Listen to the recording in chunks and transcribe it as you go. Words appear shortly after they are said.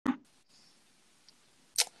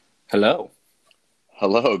Hello.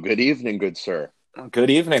 Hello, good evening, good sir. Good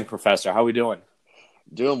evening, Professor. How we doing?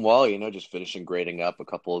 Doing well, just finishing grading up a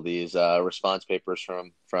couple of these response papers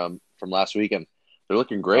from last weekend. They're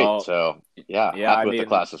looking great. Oh, So yeah, yeah. I happy with the mean,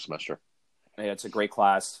 class this semester. yeah, it's a great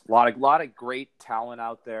class. A lot of great talent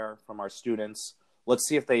out there from our students. Let's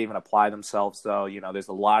see if they even apply themselves, though. There's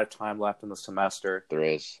a lot of time left in the semester. There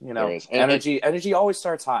is, Energy always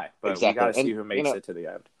starts high, but we got exactly, to see who makes it to the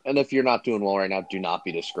end. and if you're not doing well right now, do not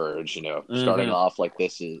be discouraged. Starting Hmm. off like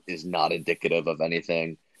this is not indicative of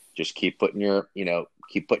anything. Just keep putting your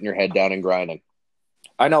head down and grinding.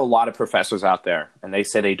 I know a lot of professors out there, and they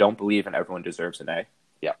say they don't believe in everyone deserves an A.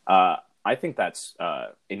 Yeah, I think that's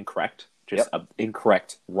incorrect. Just yep, an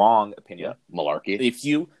incorrect, wrong opinion. yep, malarkey.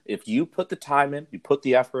 If you put the time in, you put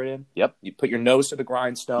the effort in, Yep, you put your nose to the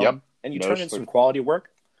grindstone, yep. and you No, turn in some quality work,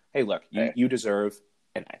 hey, look, you hey, you deserve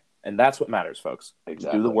an A, and that's what matters, folks. You do the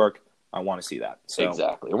exactly. work. I want to see that. So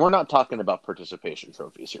Exactly. And we're not talking about participation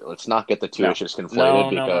trophies here. Let's not get the two no, issues conflated no,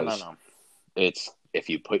 no, no, no, because no. it's if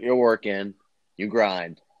you put your work in, you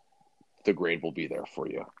grind, the grade will be there for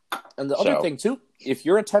you. And the other So, thing too, if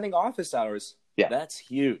you're attending office hours, yeah, that's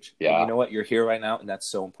huge. And you yeah, know what? You're here right now, and that's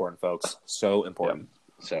so important, folks. So yeah. important.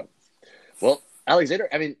 So, well, Alexander,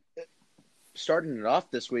 starting it off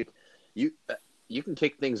this week, you you can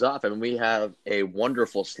kick things off. We have a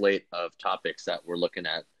wonderful slate of topics that we're looking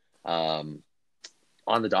at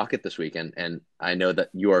on the docket this week, and I know that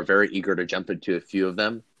you are very eager to jump into a few of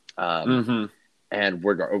them. Um, Mm-hmm. and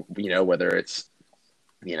whether it's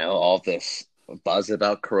all this buzz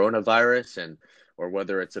about coronavirus and or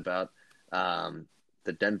whether it's about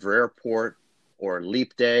the Denver airport or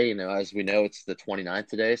leap day. As we know, it's the 29th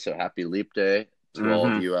today, so happy leap day to all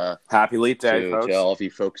of Mm-hmm. you Happy Leap Day, to folks. all of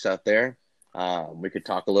you folks out there. We could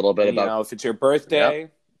talk a little bit And about. if it's your Yep, birthday,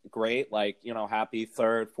 great. Like, happy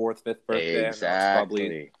third, fourth, fifth birthday. I know it's probably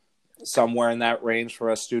exactly. somewhere in that range for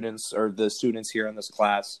us students or the students here in this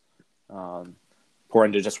class. Um,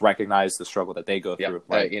 Important to just recognize the struggle that they go Yep. through,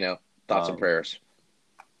 right? Thoughts and Um, prayers.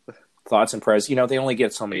 Thoughts and prayers. They only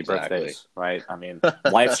get so many Exactly. birthdays, right? I mean,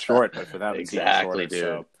 life's short, but for them, it's even Exactly, shorter. dude.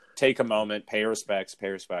 So take a moment, pay respects, pay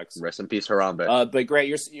respects. Rest in peace, Harambe. But great,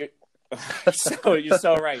 you're you're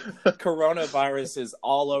so right. Coronavirus is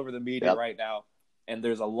all over the media Yep. right now, and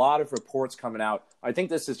there's a lot of reports coming out. I think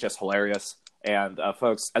this is just hilarious. And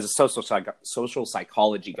folks, as a social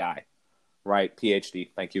psychology guy, right? PhD,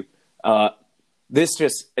 thank you. This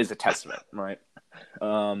just is a testament, right?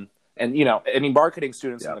 And any marketing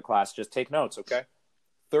students in Yep. the class, just take notes, okay?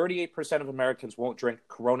 38% of Americans won't drink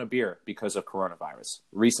Corona beer because of coronavirus.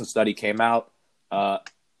 Recent study came out.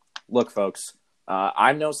 Look, folks,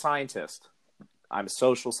 I'm no scientist. I'm a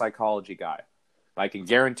social psychology guy. But I can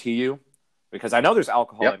guarantee you, because I know there's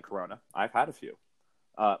alcohol Yep. in Corona. I've had a few.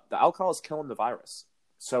 The alcohol is killing the virus.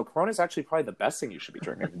 So Corona is actually probably the best thing you should be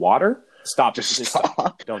drinking. Water? Stop. Just Stop.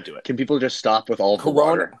 stop. Don't do it. Can people just stop with all the Corona.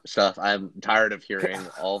 water stuff? I'm tired of hearing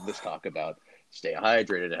all of this talk about stay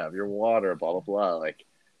hydrated, have your water, blah blah blah. Like,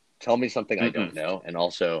 tell me something I Mm-mm. don't know. And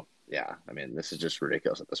also, yeah, this is just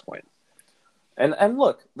ridiculous at this point. And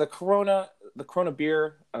look, the Corona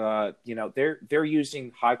beer, they're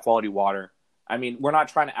using high quality water. I mean, we're not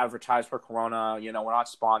trying to advertise for Corona. We're not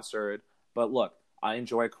sponsored. But look, I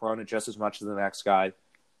enjoy Corona just as much as the next guy.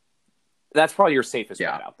 That's probably your safest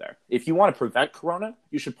Yeah. bet out there. If you want to prevent Corona,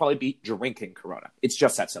 you should probably be drinking Corona. It's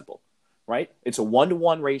just that simple, right? It's a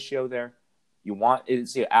 1-to-1 ratio there.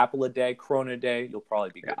 It's an apple a day, Corona a day. You'll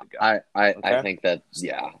probably be good Yeah, to go. I Okay. think that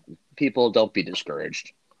people don't be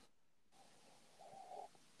discouraged.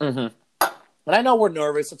 Mm-hmm. And I know we're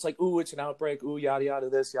nervous. It's like, ooh, it's an outbreak. Ooh, yada, yada,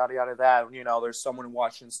 this, yada, yada, that. There's someone in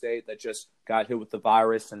Washington State that just got hit with the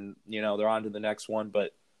virus and, they're on to the next one.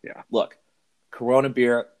 But Yeah, look, Corona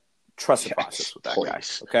beer, trust the yes, process with that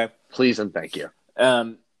please, guy. Okay. please, and thank you.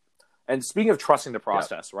 And speaking of trusting the Yep.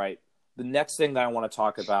 process, right? The next thing that I want to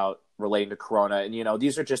talk about relating to Corona, and,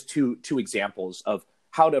 these are just two examples of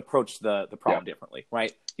how to approach the problem differently,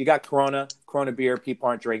 right? You got Corona beer, people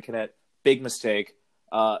aren't drinking it. Big mistake.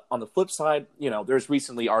 On the flip side, there's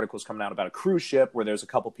recently articles coming out about a cruise ship where there's a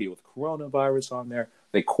couple people with coronavirus on there.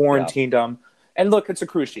 They quarantined them. And look, it's a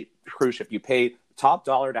cruise ship. You pay top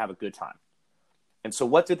dollar to have a good time. And so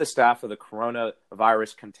what did the staff of the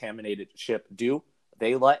coronavirus contaminated ship do?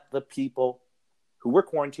 They let the people who were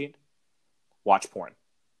quarantined watch porn.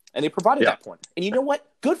 And they provided that porn. And you know what?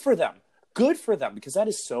 Good for them. Good for them, because that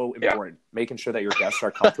is so important. Making sure that your guests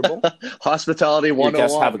are comfortable. Hospitality Your 101.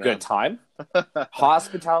 guests have a man. good time.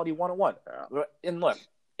 Hospitality 101. Yeah. And look,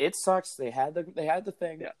 it sucks. They had the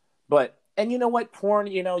thing. Yeah. But you know what? Porn,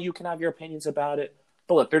 you can have your opinions about it.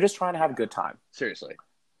 But look, they're just trying to have a good time. Seriously.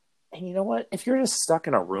 And you know what? If you're just stuck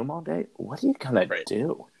in a room all day, what are you gonna Right.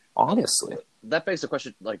 do? Honestly, That begs the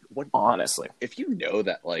question, like, what honestly, if you know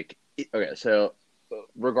that, like, okay, so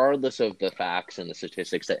regardless of the facts and the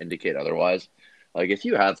statistics that indicate otherwise, like, if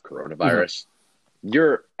you have coronavirus,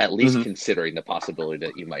 you're at least Mhm. considering the possibility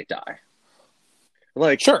that you might die.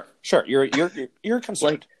 Like, sure. You're concerned.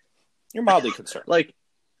 like, You're mildly concerned. like,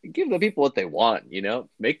 give the people what they want, you know,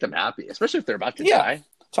 make them happy, especially if they're about to Yeah. die.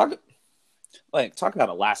 Talk about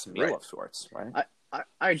a last meal Right. of sorts, right?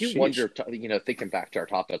 I do Sheesh. wonder, you know, thinking back to our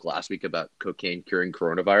topic last week about cocaine curing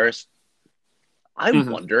coronavirus, I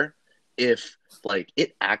Mhm. wonder if, like,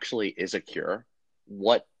 it actually is a cure,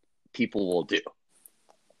 what people will do.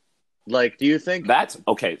 Like, do you think? That's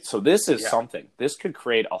okay. So this is Yeah. something. This could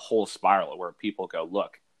create a whole spiral where people go,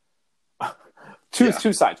 look, two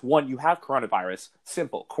Yeah. sides. One, you have coronavirus.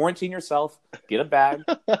 Simple. Quarantine yourself. Get a bag.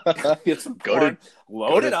 Get some Go corn. to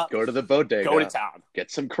Load it up. Go to the bodega. Go to town.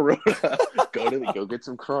 Get some Corona. Go get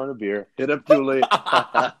some Corona beer. Hit up Julie.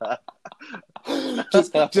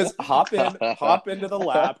 just hop into the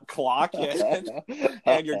lab, clock in,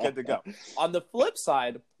 and you're good to go. On the flip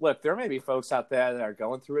side, look, there may be folks out there that are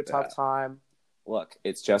going through a tough time. Look,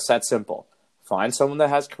 it's just that simple. Find someone that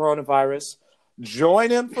has coronavirus.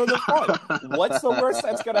 Join in for the fun. What's the worst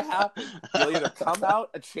that's going to happen? You'll either come out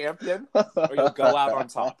a champion or you'll go out on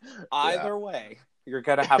top. Either way, you're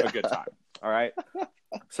going to have a good time. All right?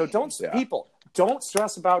 So people, don't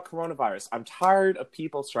stress about coronavirus. I'm tired of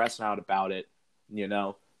people stressing out about it. You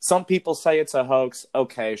know, some people say it's a hoax.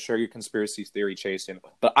 Okay, sure, you're conspiracy theory chasing.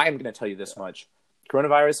 But I'm going to tell you this much.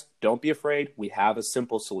 Coronavirus, don't be afraid. We have a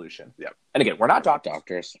simple solution. Yep. And again, we're not doctors.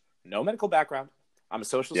 Doctors. No medical background. I'm a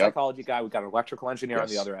social psychology guy. We've got an electrical engineer on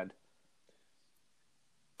the other end.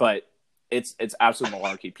 But it's absolute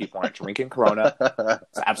malarkey. People aren't drinking Corona.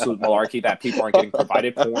 It's absolute malarkey that people aren't getting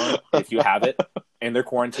provided porn if you have it in their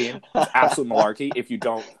quarantine. It's absolute malarkey if you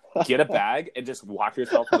don't get a bag and just lock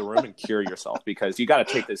yourself in the room and cure yourself, because you got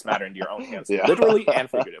to take this matter into your own hands, literally and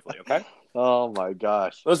figuratively. Okay. Oh my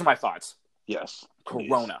gosh. Those are my thoughts. Yes. Please.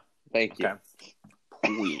 Corona. Thank you. Okay.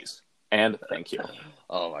 Please and thank you.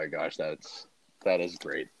 Oh my gosh, that is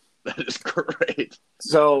great. That is great.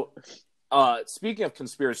 So, speaking of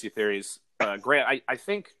conspiracy theories, Grant, I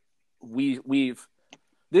think we've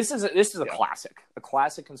this is a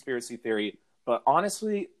classic conspiracy theory. But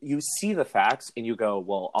honestly, you see the facts and you go,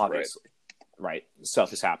 well, obviously, right?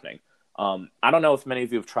 Stuff is happening. I don't know if many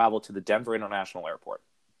of you have traveled to the Denver International Airport,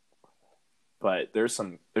 but there's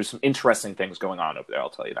some interesting things going on over there. I'll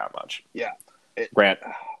tell you that much. Yeah, Grant,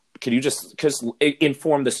 can you just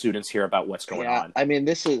inform the students here about what's going on? I mean,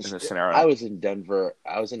 this scenario. I was in Denver.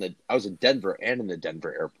 I was in Denver and in the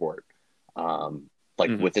Denver airport,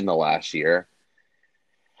 within the last year.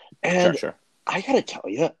 And sure. I gotta tell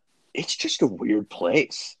you, it's just a weird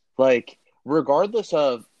place. Like, regardless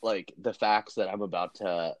of like the facts that I'm about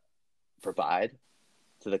to provide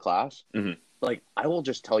to the class, like, I will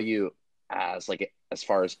just tell you as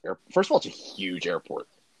far as first of all, it's a huge airport,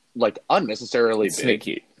 like unnecessarily big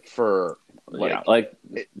sneaky for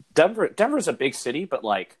Denver's a big city, but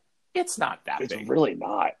like it's not that big. It's really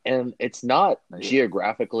not, and it's not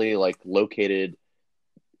geographically like located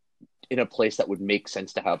in a place that would make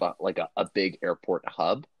sense to have a big airport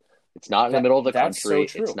hub. It's not in the middle of the country.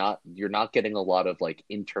 So it's not. You're not getting a lot of like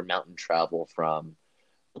intermountain travel from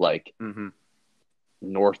like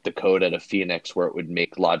North Dakota to Phoenix, where it would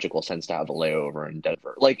make logical sense to have a layover in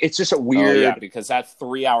Denver. Like, it's just a weird because that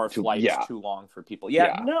 3-hour flight is too long for people.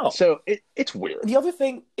 No. So it's weird. The other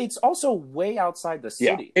thing, it's also way outside the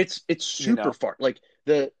city. Yeah, it's super far. Like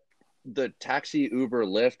the taxi, Uber,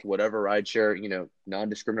 Lyft, whatever rideshare,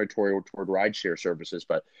 non-discriminatory toward rideshare services,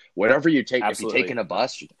 but whatever you take, Absolutely. If you're taking a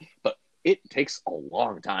bus, but it takes a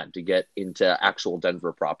long time to get into actual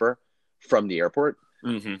Denver proper from the airport.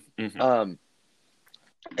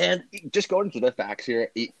 And just going through the facts here,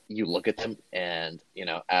 you look at them and,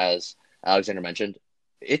 as Alexander mentioned,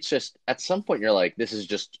 it's just, at some point you're like, this is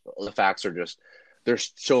just, the facts are just,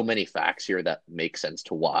 there's so many facts here that make sense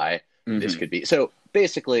to why this could be. So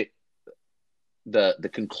basically, the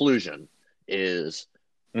conclusion is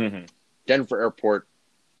Denver Airport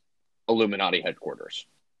Illuminati headquarters.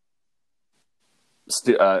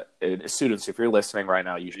 Students, if you're listening right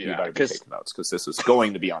now, you better be taking notes, because this is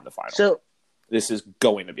going to be on the final. This is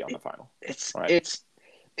going to be on the final. It's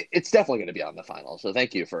definitely going to be on the final. So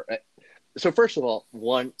thank you for. So first of all,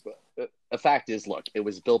 a fact is, look, it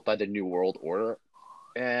was built by the New World Order,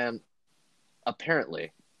 and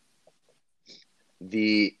apparently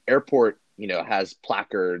the airport, has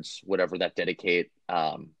placards, whatever, that dedicate,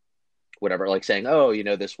 whatever, like saying, oh,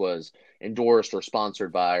 this was endorsed or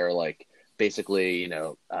sponsored by, or like basically,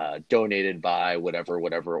 donated by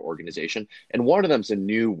whatever organization. And one of them's a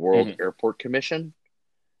New World Airport Commission,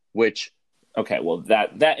 which okay, well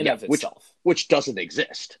that in of itself, which doesn't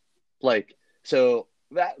exist. Like, so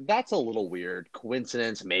that's a little weird.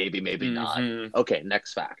 Coincidence, maybe not. Okay,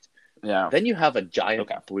 next fact. Yeah. Then you have a giant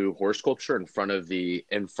blue horse sculpture in front of the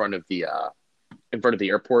airport,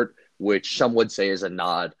 which some would say is a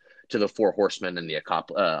nod to the Four Horsemen and the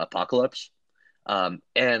apocalypse. And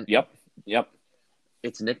yep,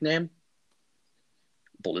 its nickname,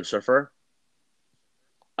 Blucifer.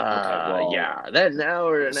 Okay, well, yeah. That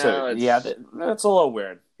that's a little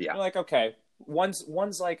weird. Yeah, you're like, okay, one's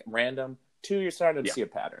like random. Two, you're starting to see a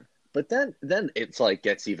pattern. But then it's like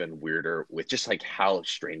gets even weirder with just like how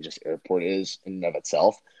strange this airport is in and of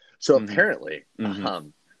itself. So apparently,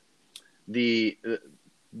 the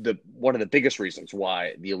one of the biggest reasons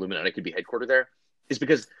why the Illuminati could be headquartered there is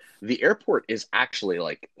because the airport is actually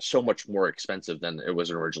like so much more expensive than it was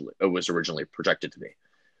originally projected to be.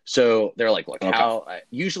 So they're like, look, how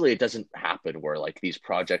usually it doesn't happen where like these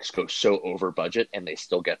projects go so over budget and they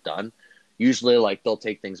still get done. Usually, like they'll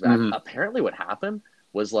take things back. Apparently, what happened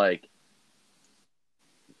was like,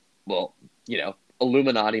 well,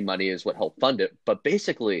 Illuminati money is what helped fund it. But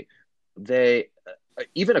basically, they,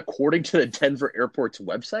 even according to the Denver Airport's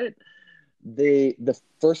website, the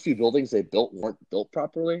first few buildings they built weren't built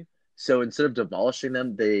properly. So instead of demolishing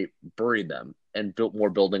them, they buried them and built more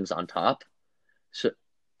buildings on top. So.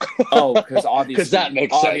 Because that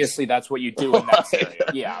makes sense. Obviously, that's what you do in that scenario.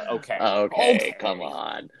 Yeah. Okay. Come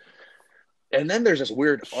on. And then there's this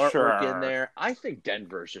weird artwork in there. I think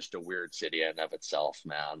Denver is just a weird city in and of itself,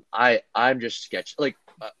 man. I'm just sketchy. Like,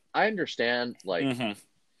 I understand, like,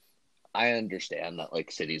 I understand that,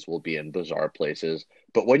 like, cities will be in bizarre places.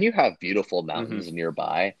 But when you have beautiful mountains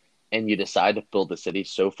nearby and you decide to build a city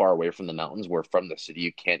so far away from the mountains where from the city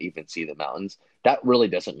you can't even see the mountains, that really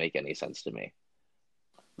doesn't make any sense to me.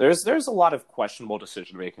 There's a lot of questionable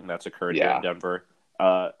decision making that's occurred here in Denver,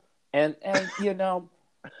 and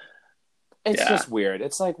it's just weird.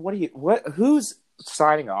 It's like, who's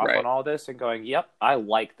signing off on all this and going, "Yep, I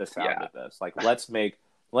like the sound of this." Like, let's make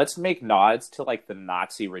nods to like the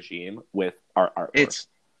Nazi regime with our artwork,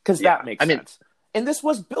 because that makes sense. And this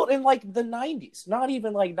was built in like the 90s, not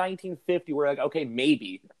even like 1950. We're like, okay,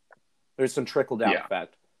 maybe there's some trickle down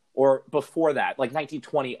effect. Or before that, like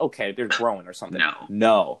 1920, okay, they're growing or something.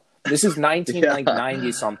 No. This is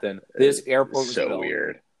 1990 something. This airport was so built.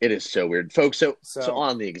 Weird. It is so weird. Folks, so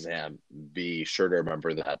on the exam, be sure to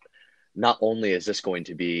remember that not only is this going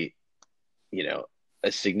to be,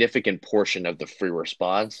 a significant portion of the free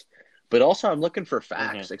response, but also I'm looking for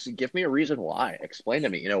facts. Give me a reason why. Explain to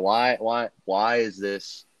me, why is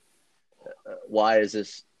this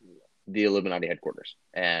the Illuminati headquarters?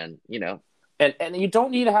 And, And you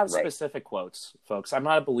don't need to have specific quotes, folks. I'm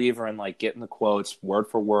not a believer in like getting the quotes word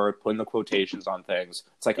for word, putting the quotations on things.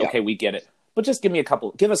 It's like, okay, we get it, but just give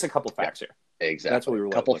us a couple facts here. Exactly. That's what we were.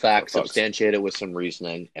 A couple facts, substantiate it with some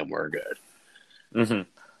reasoning, and we're good.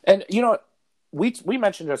 And we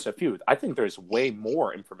mentioned just a few. I think there's way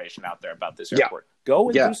more information out there about this airport. Go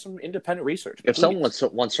and do some independent research. If someone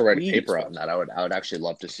wants to write a paper on that, I would actually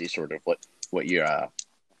love to see sort of what you're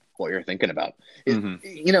thinking about.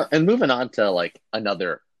 And moving on to like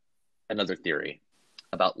another theory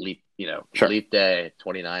about leap day,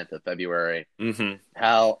 29th of February,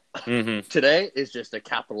 how today is just a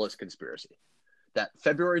capitalist conspiracy that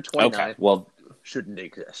February 29th shouldn't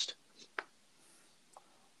exist.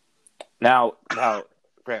 Now,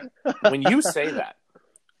 Grant, when you say that,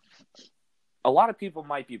 a lot of people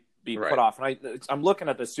might be put off. And I'm looking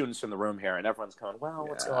at the students in the room here, and everyone's going, well,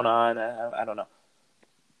 what's going on? I don't know.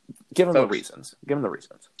 Give them the reasons.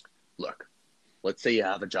 Look, let's say you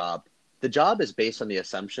have a job. The job is based on the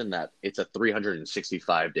assumption that it's a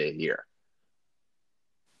 365-day year.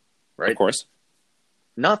 Right? Of course.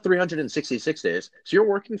 Not 366 days. So you're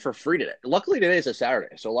working for free today. Luckily, today is a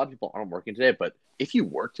Saturday, so a lot of people aren't working today. But if you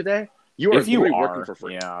work today, you are working for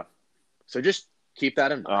free. Yeah. So just keep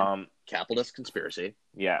that in mind. Capitalist conspiracy.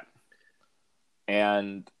 Yeah.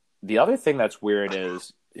 And the other thing that's weird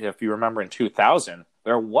is, if you remember in 2000,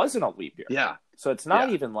 there wasn't a leap year. Yeah. So it's not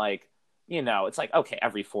even like, it's like, okay,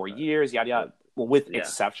 every 4 years, yada, yada. Well, with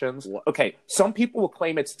exceptions. Okay, some people will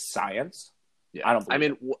claim it's science. Yeah. I don't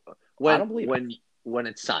believe it. When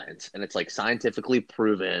it's science and it's like scientifically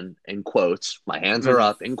proven in quotes, my hands are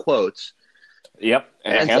up in quotes. Yep.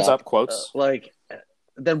 And hands up quotes.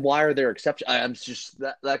 Then why are there exceptions? I'm just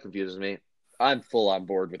that confuses me. I'm full on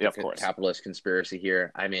board with the capitalist conspiracy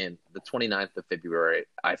here. I mean, the 29th of February,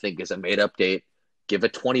 I think, is a made up date. Give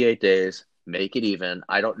it 28 days, make it even.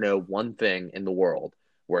 I don't know one thing in the world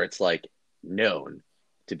where it's like known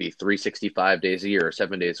to be 365 days a year or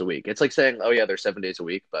 7 days a week. It's like saying, oh yeah, there's 7 days a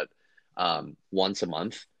week, but once a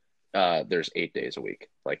month, there's 8 days a week.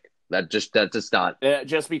 Like that just not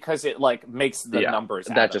just because it like makes the numbers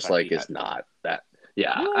that just like is not that.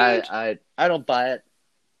 Yeah, I don't buy it.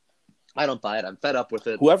 I don't buy it. I'm fed up with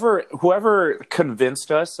it. Whoever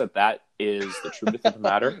convinced us that is the truth of the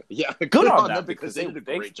matter, yeah, good on them because they did a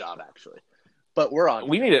great job actually. But we're on.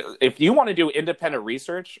 We need to, if you want to do independent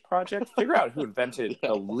research project, figure out who invented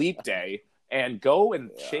the leap day and go and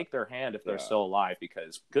shake their hand if they're still alive,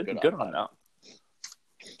 because good on them.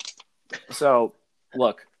 So,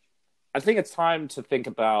 look, I think it's time to think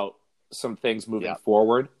about some things moving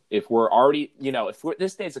forward. If we're already,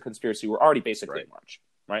 this day's a conspiracy, we're already basically in March,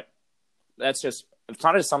 right? That's just, it's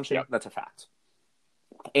not an assumption, that's a fact.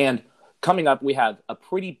 And coming up, we have a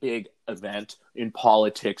pretty big event in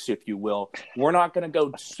politics, if you will. We're not going to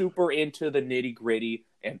go super into the nitty-gritty,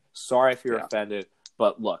 and sorry if you're offended,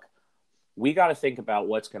 but look, we got to think about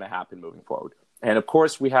what's going to happen moving forward. And, of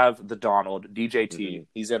course, we have the Donald, DJT. Mm-hmm.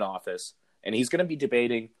 He's in office, and he's going to be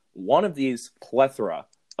debating one of these plethora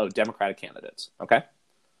of Democratic candidates, okay?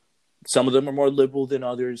 Some of them are more liberal than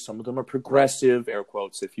others. Some of them are progressive, air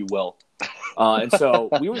quotes, if you will. And so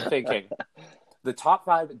we were thinking the top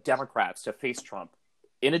 5 Democrats to face Trump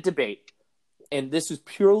in a debate, and this is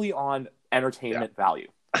purely on entertainment value,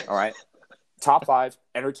 all right? Top 5,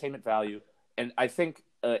 entertainment value. And I think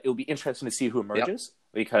it'll be interesting to see who emerges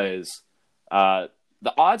because the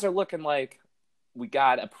odds are looking like we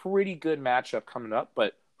got a pretty good matchup coming up,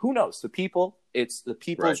 but who knows? It's the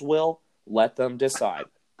people's will. Let them decide.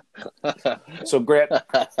 So, Grant,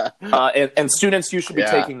 and students, you should be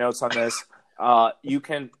taking notes on this. You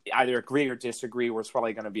can either agree or disagree. It's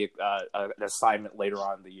probably going to be an assignment later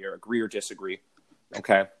on in the year. Agree or disagree.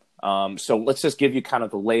 Okay. So let's just give you kind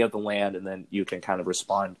of the lay of the land, and then you can kind of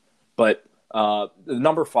respond. But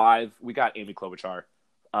number 5, we got Amy Klobuchar.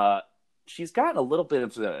 She's gotten a little bit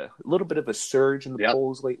of a surge in the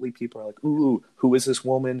polls lately. People are like, "Ooh, who is this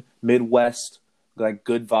woman? Midwest, like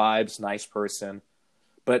good vibes, nice person."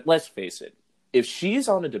 But let's face it, if she's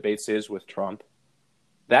on a debate stage with Trump,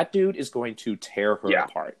 that dude is going to tear her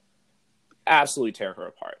apart. Absolutely tear her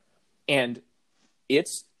apart. And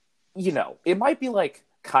it's, it might be like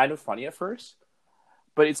kind of funny at first,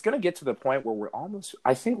 but it's going to get to the point where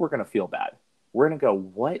I think we're going to feel bad. We're going to go,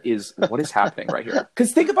 what is happening right here?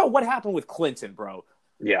 Because think about what happened with Clinton, bro.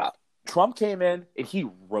 Yeah. Trump came in and he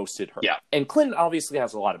roasted her. Yeah. And Clinton obviously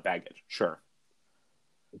has a lot of baggage. Sure.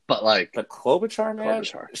 But Klobuchar, man,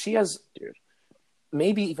 she has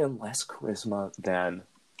maybe even less charisma than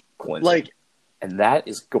Clinton. And that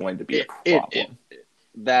is going to be a problem.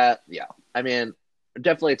 I mean,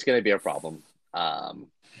 definitely it's going to be a problem.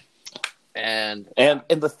 And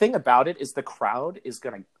the thing about it is the crowd is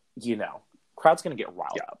going to, crowd's going to get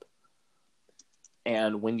riled up.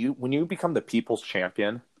 And when you become the people's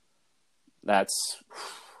champion, that's,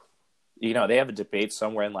 they have a debate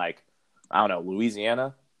somewhere in I don't know,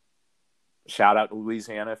 Louisiana. Shout out to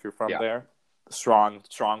Louisiana if you're from there.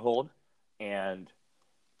 Stronghold. And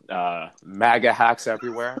MAGA hacks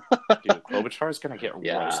everywhere. Dude, Klobuchar is going to get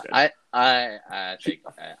roasted. I think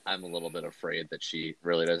I'm a little bit afraid that she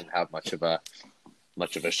really doesn't have much of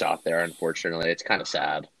a shot there. Unfortunately, it's kind of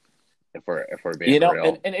sad if we're being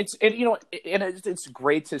real. And it's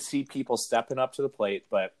great to see people stepping up to the plate.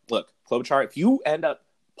 But look, Klobuchar, if you end up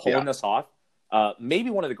pulling this off, maybe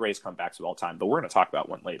one of the greatest comebacks of all time. But we're going to talk about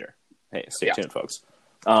one later. Hey, stay tuned, folks.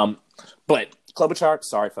 But Klobuchar,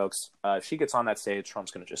 sorry, folks. If she gets on that stage,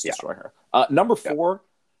 Trump's going to just destroy her. Number 4,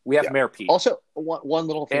 we have Mayor Pete. Also, one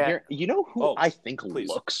little thing here. You know who I think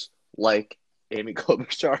looks like Amy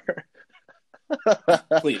Klobuchar?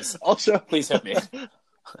 Please. Also, please hit me.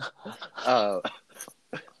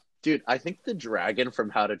 Dude, I think the dragon from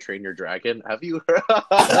How to Train Your Dragon. Have you heard?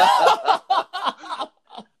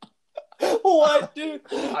 What, dude?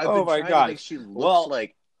 Oh my god! She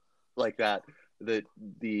looks like that. The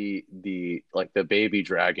baby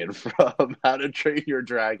dragon from How to Train Your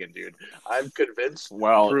Dragon, dude. I'm convinced.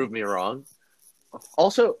 Well, prove me wrong.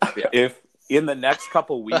 Also, if in the next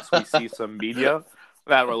couple weeks we see some media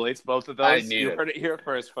that relates both of those, you heard it here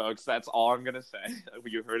first, folks. That's all I'm gonna say.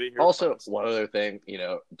 You heard it here. Also, first. One other thing,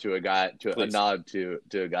 to a nod to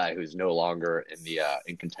a guy who's no longer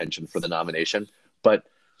in contention for the nomination, but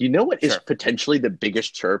you know what is potentially the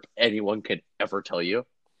biggest chirp anyone could ever tell you?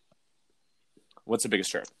 What's the biggest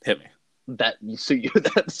chirp? Hit me. So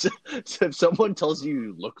if someone tells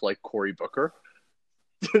you look like Cory Booker,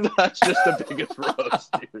 that's just the biggest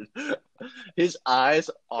roast, dude. His eyes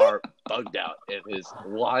are bugged out and his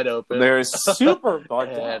wide open. They're super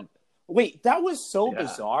bugged out. Wait, that was so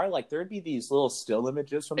bizarre. Like, there'd be these little still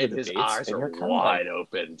images from the and debates. his eyes and are you're wide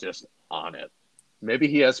open, just on it. Maybe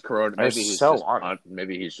he has corona. They're Maybe he's so just on it.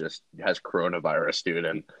 Maybe he's just has coronavirus, dude,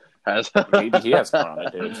 and has Maybe he has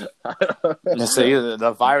corona, dude. So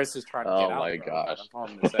the virus is trying to get out. Oh my bro. gosh! That's all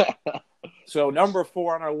I'm gonna say. So number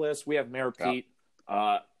 4 on our list, we have Mayor Pete.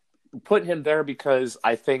 Put him there because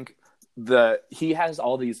I think he has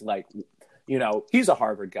all these, like, you know, he's a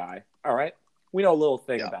Harvard guy. All right, we know a little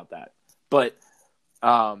thing about that. But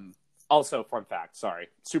also, fun fact, sorry,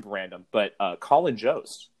 super random, but Colin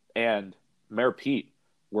Jost and Mayor Pete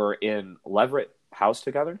were in Leverett House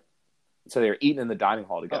together. So they were eating in the dining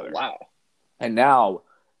hall together. Oh, wow. And now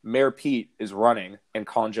Mayor Pete is running and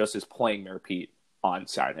Colin Jost is playing Mayor Pete on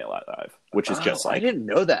Saturday Night Live, which is just like, I didn't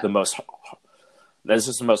know that. This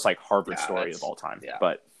is the most like Harvard story of all time. Yeah.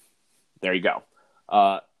 But there you go.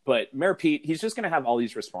 But Mayor Pete, he's just going to have all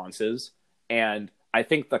these responses. And I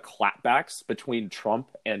think the clapbacks between Trump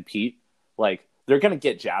and Pete, like, they're going to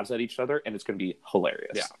get jabs at each other and it's going to be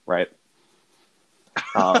hilarious. Yeah. Right.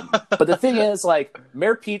 But the thing is, like,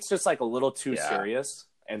 Mayor Pete's just like a little too serious.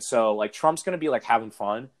 And so, like, Trump's going to be like having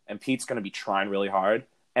fun and Pete's going to be trying really hard.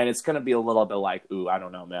 And it's going to be a little bit like, ooh, I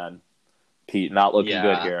don't know, man. Pete, not looking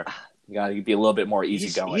good here. You got to be a little bit more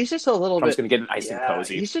easygoing. He's just a little Trump's bit. going to get nice and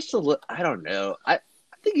cozy. He's just a little. I don't know. I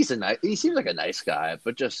think he seems like a nice guy,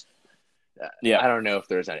 but just. I don't know if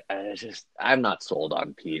there's any. I'm not sold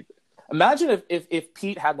on Pete. Imagine if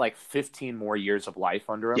Pete had like 15 more years of life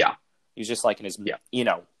under him. Yeah. He's just like in his,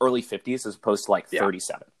 early 50s as opposed to like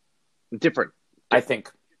 37. Different. I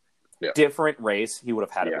think different race, he would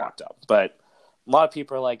have had it locked up. But a lot of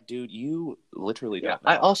people are like, dude, you literally don't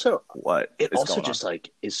know. I also, what it also just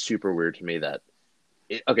like is super weird to me that,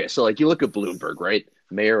 okay, so like you look at Bloomberg, right?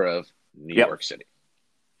 Mayor of New York City.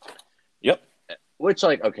 Yep. Which,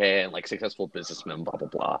 like, okay, and like successful businessman, blah, blah,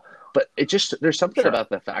 blah. But it just, there's something about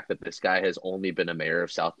the fact that this guy has only been a mayor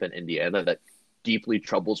of South Bend, Indiana that deeply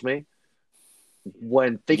troubles me.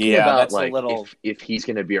 When thinking about like if he's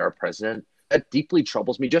going to be our president, that deeply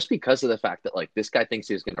troubles me just because of the fact that like this guy thinks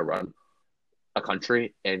he's going to run a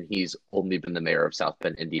country and he's only been the mayor of South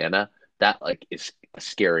Bend, Indiana. That like is a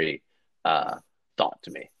scary thought to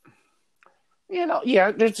me. You know,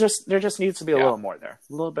 there just needs to be a little more there,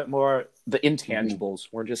 a little bit more. The intangibles,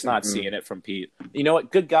 we're just not seeing it from Pete. You know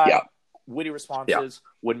what? Good guy, witty responses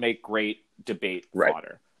would make great debate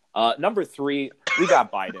fodder. Number 3, we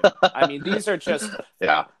got Biden. I mean, these are just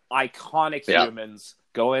iconic humans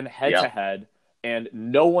going head to head, and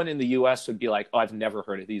no one in the U.S. would be like, "Oh, I've never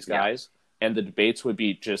heard of these guys." And the debates would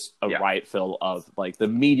be just a riot filled of like the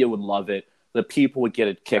media would love it, the people would get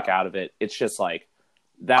a kick out of it. It's just like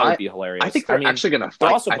that would be hilarious. I think they're actually going to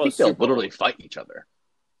fight. I think they'll literally fight each other.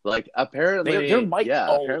 Like apparently,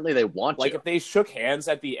 apparently they want to. Like if they shook hands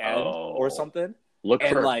at the end or something. Look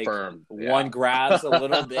and for like firm. One grabs a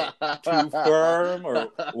little bit too firm, or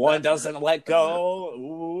one doesn't let go.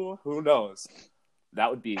 Ooh, who knows?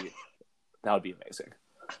 That would be amazing.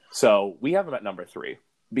 So we have him at number 3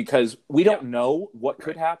 because we don't know what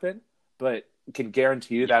could happen, but can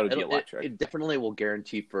guarantee you that would be electric. It definitely will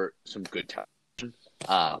guarantee for some good time.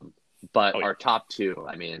 But our top 2,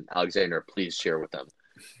 I mean, Alexander, please share with them.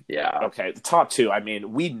 Yeah. Okay. The top 2. I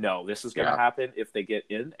mean, we know this is going to happen if they get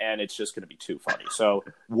in, and it's just going to be too funny. So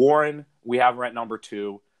Warren, we have her at number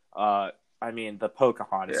 2. I mean, the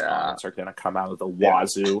Pocahontas comments are going to come out of the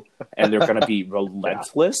wazoo, and they're going to be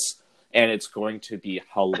relentless, and it's going to be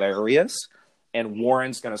hilarious. And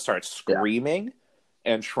Warren's going to start screaming,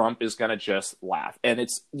 and Trump is going to just laugh. And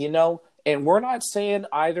it's, and we're not saying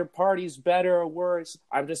either party's better or worse.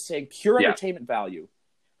 I'm just saying pure entertainment value.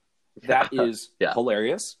 That is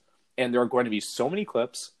hilarious. And there are going to be so many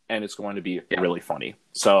clips, and it's going to be really funny.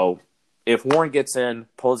 So if Warren gets in,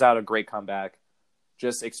 pulls out a great comeback,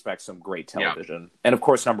 just expect some great television. And of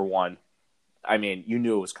course, number 1, I mean, you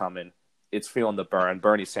knew it was coming. It's feeling the burn.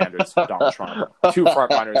 Bernie Sanders, Donald Trump. 2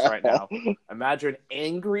 frontrunners right now. Imagine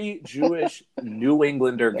angry Jewish New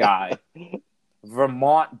Englander guy,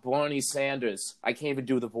 Vermont Bernie Sanders. I can't even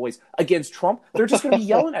do the voice. Against Trump, they're just going to be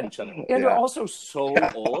yelling at each other. And they're also so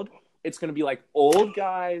old. It's going to be like old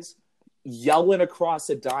guys yelling across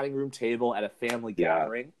a dining room table at a family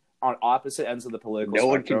gathering on opposite ends of the political spectrum.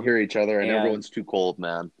 No one can hear each other, and everyone's too cold,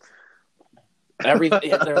 man. They're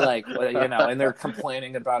like, and they're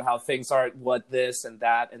complaining about how things aren't what this and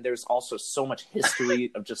that. And there's also so much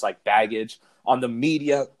history of just like baggage on the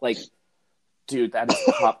media. Like, dude, that is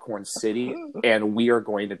popcorn city, and we are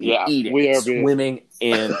going to be swimming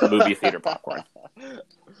in movie theater popcorn.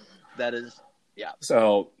 That is,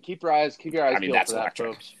 So keep your eyes peeled for that,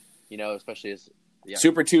 electric. folks. Especially as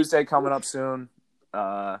Super Tuesday coming up soon.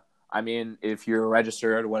 I mean, if you're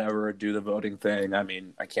registered or whatever, do the voting thing. I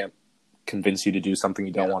mean, I can't convince you to do something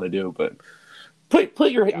you don't want to do, but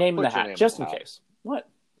put your name in the hat just in case. What?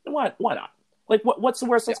 Why not? Like, what's the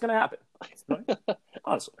worst that's going to happen? Right?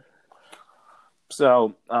 Honestly.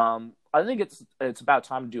 So, I think it's about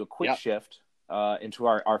time to do a quick shift into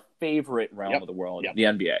our favorite realm of the world, the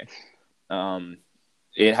NBA.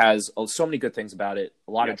 It has so many good things about it.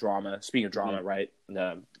 A lot of drama. Speaking of drama, right?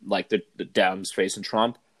 Like the Dems facing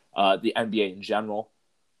Trump, the NBA in general.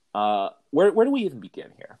 Where do we even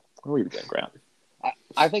begin here? Where do we begin, Grant?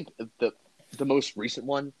 I think the most recent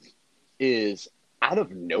one is out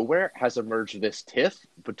of nowhere has emerged this tiff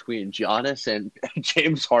between Giannis and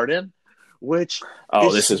James Harden, which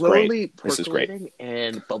this is great. This is great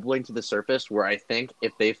and bubbling to the surface. Where I think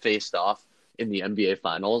if they faced off in the NBA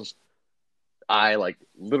Finals, I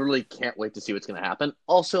literally can't wait to see what's going to happen.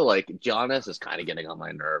 Also, Giannis is kind of getting on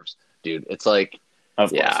my nerves, dude. It's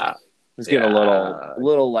he's getting a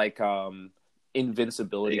little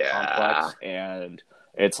invincibility complex, and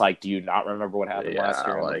it's do you not remember what happened last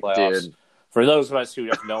year in the playoffs? Dude. For those of us who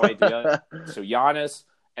have no idea, so Giannis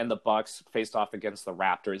and the Bucks faced off against the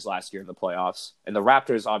Raptors last year in the playoffs, and the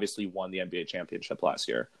Raptors obviously won the NBA championship last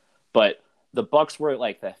year, but the Bucks were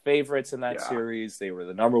the favorites in that series. They were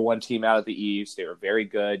the number one team out of the East. They were very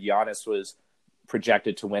good. Giannis was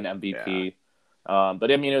projected to win MVP.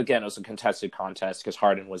 But I mean, again, it was a contested contest because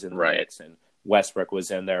Harden was in the mix and Westbrook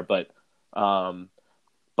was in there. But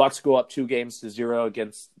Bucks go up 2-0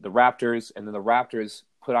 against the Raptors, and then the Raptors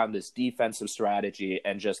put on this defensive strategy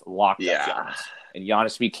and just locked up Giannis. And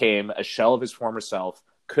Giannis became a shell of his former self,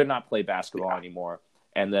 could not play basketball anymore.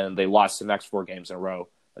 And then they lost the next 4 games in a row.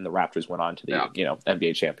 And the Raptors went on to the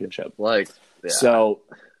NBA championship. So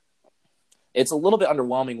it's a little bit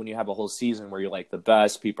underwhelming when you have a whole season where you're the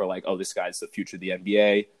best. People are oh, this guy's the future of the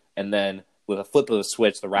NBA. And then with a flip of the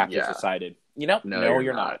switch, the Raptors decided, no,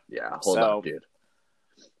 you're not. Yeah, hold up, dude.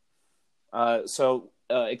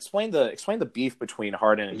 Explain the beef between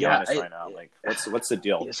Harden and Giannis right now. What's the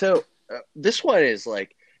deal? So this one is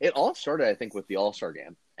it all started, I think, with the All-Star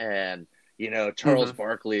game. And Charles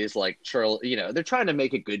Barkley is they're trying to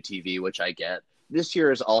make it good TV, which I get. This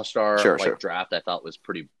year's All-Star draft, I thought was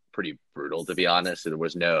pretty brutal, to be honest. There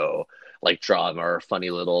was no drama or funny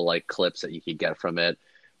little clips that you could get from it,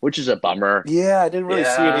 which is a bummer. Yeah, I didn't really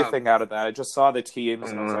see anything out of that. I just saw the teams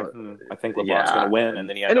and I was I think LeBron's going to win. And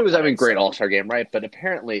then it was great All-Star game, right? But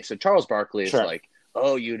apparently, so Charles Barkley is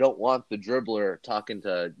oh, you don't want the dribbler talking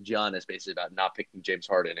to Giannis basically about not picking James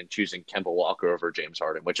Harden and choosing Kemba Walker over James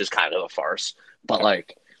Harden, which is kind of a farce. But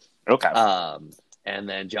and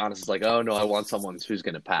then Giannis is oh no, I want someone who's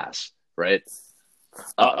going to pass, right?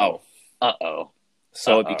 So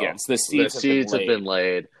it begins. The seeds have been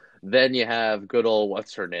laid. Then you have good old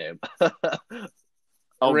what's her name?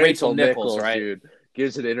 Rachel Nichols, right? Dude,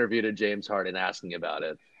 gives an interview to James Harden asking about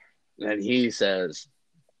it, and he says,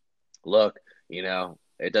 "Look,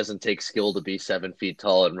 it doesn't take skill to be 7 feet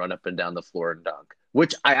tall and run up and down the floor and dunk."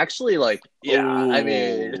 Which I actually I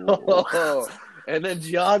mean, and then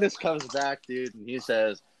Giannis comes back, dude, and he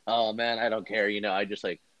says, "Oh man, I don't care. I just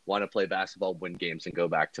want to play basketball, win games, and go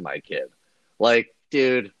back to my kid."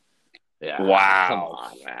 Dude, wow, come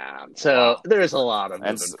on, man. So there's a lot of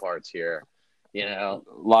moving parts here. A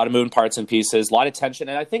lot of moving parts and pieces, a lot of tension,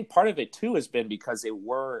 and I think part of it too has been because they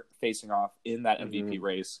were facing off in that MVP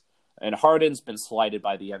race. And Harden's been slighted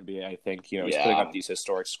by the NBA, I think. He's putting up these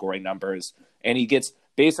historic scoring numbers. And he gets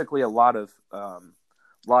basically a lot of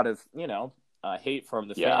hate from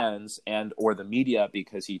the fans and or the media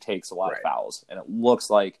because he takes a lot of fouls. And it looks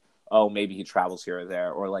maybe he travels here or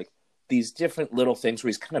there. Or these different little things where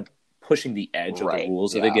he's kind of pushing the edge of the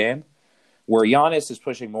rules of the game. Where Giannis is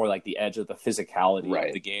pushing more the edge of the physicality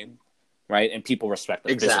of the game. Right? And people respect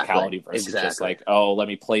the physicality versus just let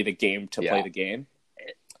me play the game to play the game.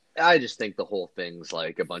 I just think the whole thing's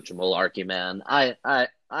a bunch of malarkey, man.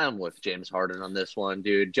 I'm with James Harden on this one,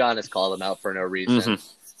 dude. Giannis called him out for no reason.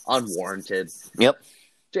 Unwarranted. Yep.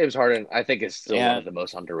 James Harden, I think, is still one of the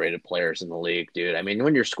most underrated players in the league, dude. I mean,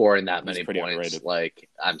 when you're scoring that many points, underrated.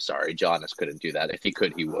 I'm sorry, Giannis couldn't do that. If he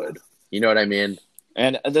could, he would. You know what I mean?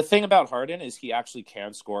 And the thing about Harden is he actually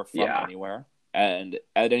can score from anywhere and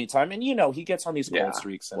at any time. And, he gets on these cold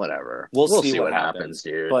streaks. And whatever. We'll see what happens,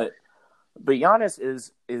 dude. But Giannis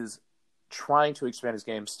is trying to expand his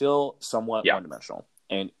game, still somewhat one-dimensional.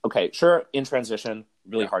 And, okay, sure, in transition,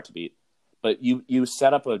 really hard to beat. But you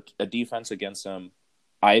set up a defense against him.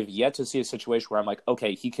 I've yet to see a situation where I'm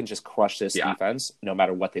okay, he can just crush this defense no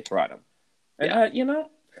matter what they throw at him. And,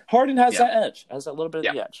 Harden has that edge, has that little bit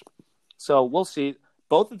of the edge. So we'll see.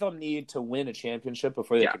 both of them need to win a championship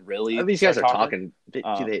before they can really. These guys are start talking.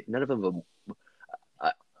 None of them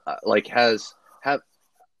like have.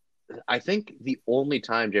 I think the only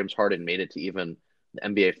time James Harden made it to even the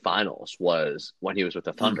NBA Finals was when he was with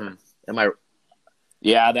the Thunder. Mm-hmm. Am I?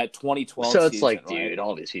 Yeah, that 2012. So it's season, like, right? dude,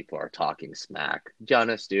 all these people are talking smack.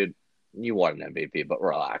 Giannis, dude, you won an MVP, but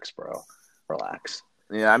relax, bro. Relax.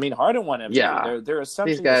 Yeah, I mean Harden won MVP. Yeah. They're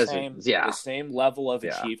essentially These guys the same level of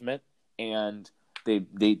achievement, and they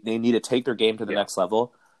need to take their game to the next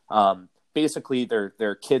level. Basically,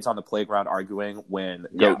 they're kids on the playground arguing when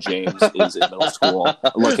Goat James is in middle school,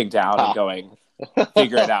 looking down and going,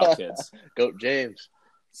 "Figure it out, kids." Goat James.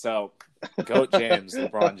 So, Goat James,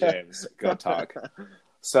 LeBron James, go talk.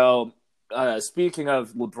 So, speaking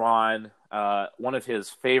of LeBron, one of his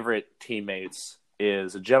favorite teammates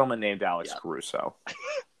is a gentleman named Alex Caruso.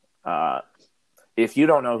 If you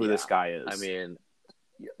don't know who this guy is, I mean,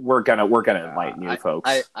 we're gonna enlighten you,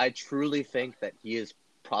 folks. I truly think that he is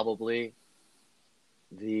probably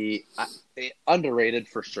the underrated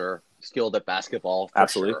for sure, skilled at basketball for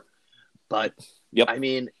Absolutely. sure. But I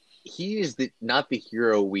mean, he is not the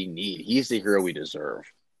hero we need. He's the hero we deserve.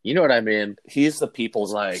 You know what I mean? He's the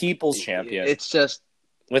people's champion. It's just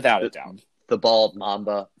without a doubt. The bald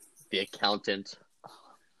mamba, the accountant,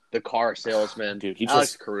 the car salesman. Dude,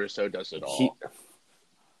 Alex Caruso does it all.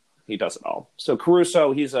 He does it all. So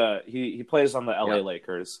Caruso, he plays on the LA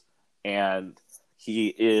Lakers, and he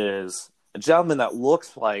is a gentleman that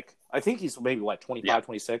looks like, I think he's maybe 25,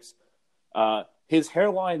 26. His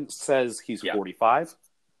hairline says he's 45.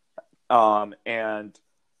 And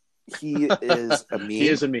he is a meme. He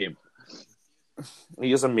is a meme.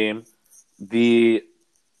 He is a meme. The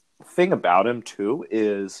thing about him, too,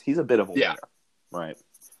 is he's a bit of a winner. Right.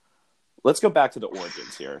 Let's go back to the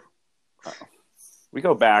origins here. We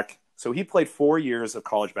go back. So he played 4 years of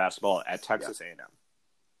college basketball at Texas A&M.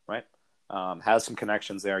 Right? Has some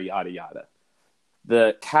connections there, yada, yada.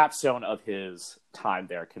 The capstone of his time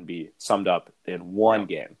there can be summed up in one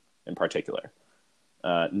game in particular.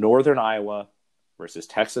 Northern Iowa versus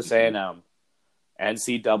Texas A&M,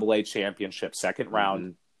 NCAA championship, second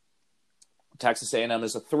round. Texas A&M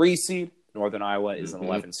is a 3 seed. Northern Iowa is an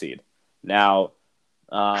 11 seed. Now,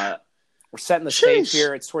 we're setting the stage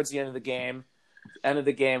here. It's towards the end of the game. End of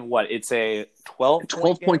the game, what? It's a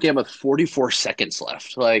 12-point game with 44 seconds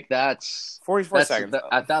left. Like, that's 44 seconds.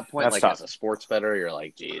 At that point, that's like, tough. as a sports bettor, you're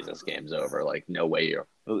like, geez, this game's over. Like, no way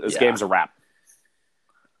this game's a wrap.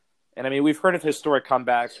 And I mean, we've heard of historic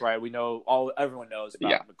comebacks, right? We know everyone knows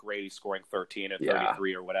about McGrady scoring 13 and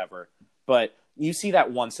 33 or whatever. But you see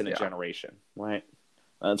that once in a generation, right?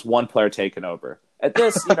 It's one player taking over. At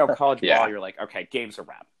this, college ball, you're like, okay, game's a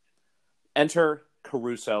wrap. Enter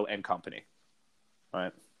Caruso and company,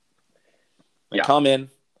 right? They come in,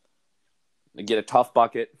 they get a tough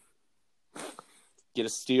bucket, get a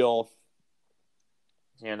steal,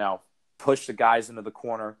 push the guys into the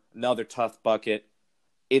corner, another tough bucket.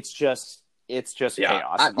 It's just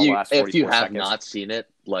chaos in the last 44 If you have seconds. not seen it,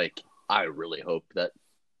 like, I really hope that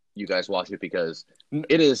you guys watch it because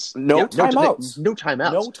it is no timeouts. No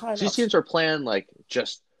timeouts. No timeouts. These teams are playing like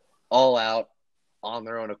just all out on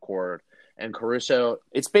their own accord. And Caruso,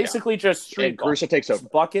 it's basically just street ball. Caruso takes over.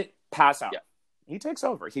 Bucket, pass out. Yeah. He takes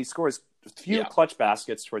over. He scores a few clutch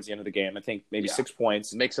baskets towards the end of the game. I think maybe 6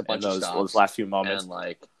 points. Makes a bunch of stops. Those last few moments. And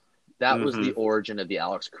like that was the origin of the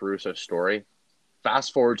Alex Caruso story.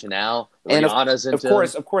 Fast forward to now, Rihanna's into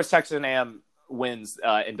of course, Texas A&M wins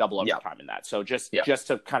in double overtime in that. So just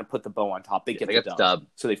to kind of put the bow on top, they get the dub.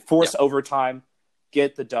 So they force overtime,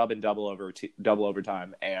 get the dub in double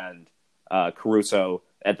overtime, and Caruso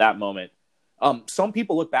at that moment. Some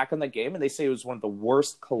people look back on that game and they say it was one of the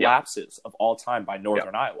worst collapses of all time by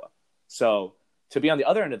Northern Iowa. So to be on the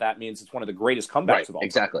other end of that means it's one of the greatest comebacks of all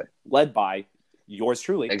time. Led by yours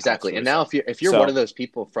truly. Exactly. And now if you're one of those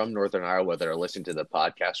people from Northern Iowa that are listening to the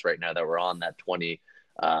podcast right now that were on that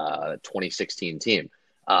 2016 team,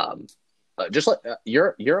 just like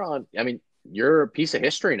you're on, I mean, you're a piece of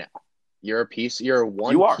history now. You're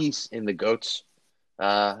one piece in the GOAT's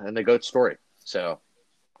story. So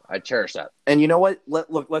I cherish that. And you know what?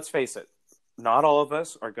 Let's face it. Not all of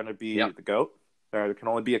us are going to be the GOAT. There can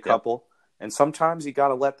only be a couple. And sometimes you got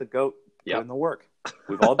to let the GOAT put in the work.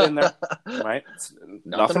 We've all been there, right?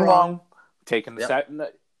 Nothing wrong. Taking the set.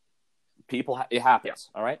 People, it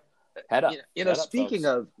happens, all right? Head up. Speaking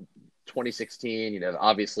of 2016,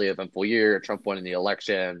 obviously eventful year, Trump winning the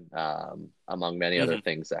election, among many other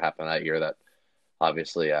things that happened that year that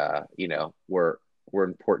obviously, were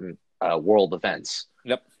important world events.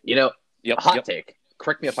 Hot take.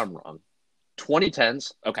 Correct me if I'm wrong.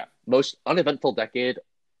 2010s, most uneventful decade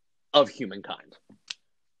of humankind.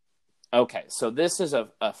 Okay, so this is a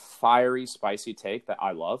fiery, spicy take that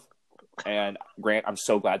I love, and Grant, I'm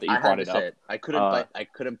so glad that you brought it up. I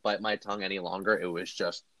couldn't bite my tongue any longer. It was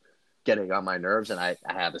just getting on my nerves, and I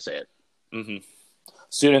had to say it. Mm-hmm.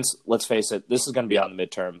 Students, let's face it, this is going to be on the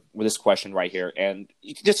midterm with this question right here, and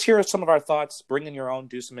you can just hear some of our thoughts, bring in your own,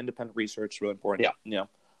 do some independent research, really important.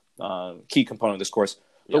 Key component of this course.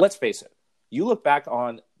 But let's face it, you look back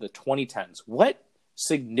on the 2010s, what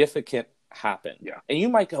significant happened? Yeah. And you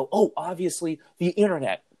might go, oh, obviously the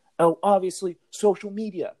internet. Oh, obviously social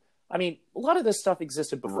media. I mean, a lot of this stuff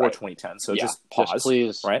existed before 2010, so just pause.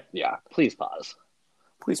 Please, right? Yeah, please pause.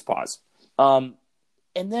 Please pause. And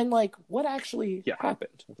then, like, what actually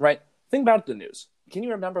happened, right? Think about the news. Can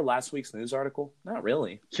you remember last week's news article? Not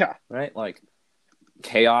really. Yeah. Right? Like,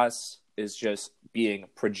 chaos is just being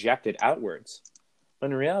projected outwards. But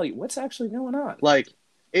in reality, what's actually going on? Like,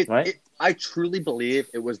 I truly believe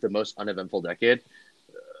it was the most uneventful decade.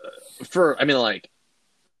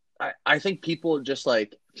 I think people just,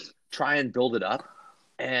 like, try and build it up.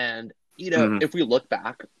 And, if we look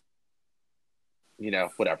back,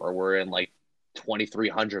 whatever, we're in, like,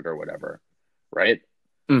 2300 or whatever, right?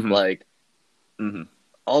 Mm-hmm. Like,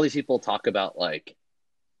 all these people talk about, like,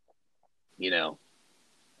 the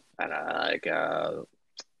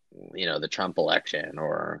Trump election,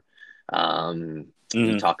 or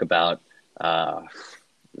you talk about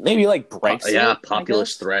maybe like Brexit,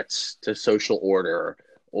 populist threats to social order,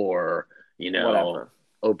 or whatever.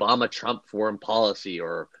 Obama-Trump foreign policy,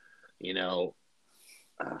 or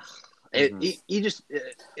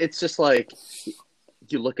it's just like,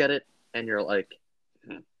 you look at it and you're like,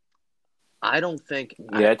 I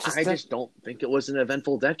just don't think it was an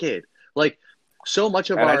eventful decade. Like, so much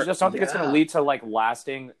of I just don't think it's going to lead to, like,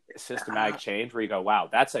 lasting systematic change where you go, wow,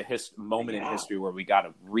 that's a moment in history where we got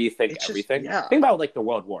to rethink everything. Think about, like, the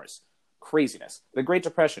world wars, craziness, the Great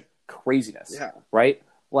Depression, craziness, right?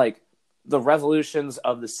 Like, the revolutions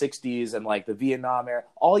of the 60s and, like, the Vietnam era,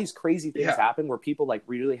 all these crazy things happened where people, like,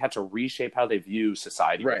 really had to reshape how they view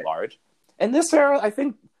society at large. And this era, I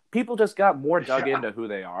think people just got more dug into who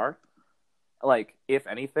they are. Like, if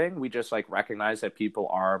anything, we just, like, recognize that people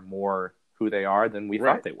are more who they are than we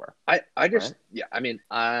thought they were.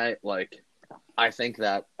 I think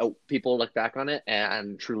that people look back on it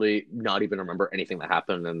and truly not even remember anything that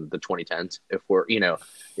happened in the 2010s. If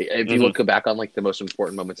you look back on, like, the most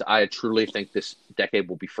important moments, I truly think this decade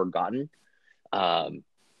will be forgotten. Be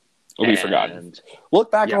forgotten. Look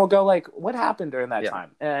back and we'll go, like, what happened during that time?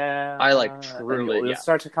 We'll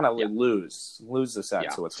start to kind of lose the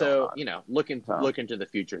sense of what's going on. Look into the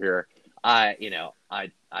future here. I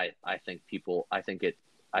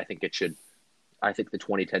think the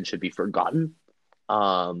 2010 should be forgotten.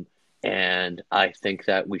 And I think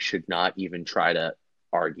that we should not even try to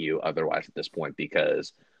argue otherwise at this point,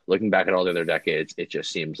 because looking back at all the other decades, it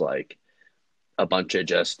just seems like a bunch of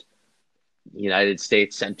just United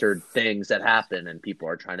States centered things that happen, and people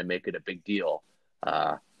are trying to make it a big deal.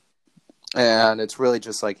 And it's really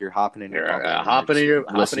just like you're hopping in your own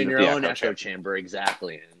echo chamber,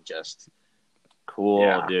 exactly, and just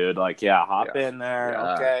cool, dude. Like, hop in there.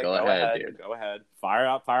 Okay, go ahead, dude. Go ahead. Fire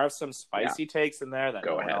up some spicy takes in there that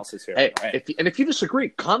no one else is here. Hey, if you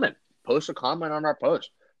disagree, post a comment on our post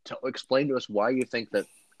to explain to us why you think that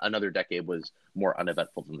another decade was more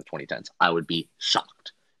uneventful than the 2010s. I would be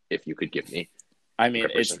shocked if you could give me. I mean,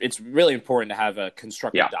 it's really important to have a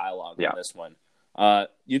constructive dialogue on this one.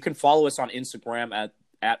 You can follow us on Instagram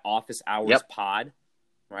at Office Hours Pod,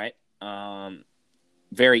 right?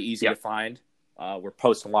 Very easy to find. We're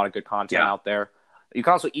posting a lot of good content out there. You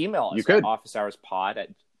can also email us at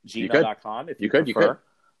officehourspod@gmail.com if you prefer.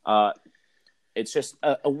 It's just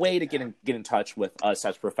a way to get in touch with us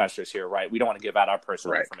as professors here, right? We don't want to give out our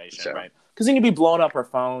personal information, right? Because then you'd be blowing up our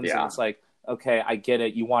phones, and it's like, okay, I get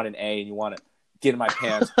it. You want an A, and you want to get in my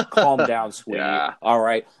pants. Calm down, sweetie. All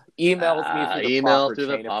right. Email with me through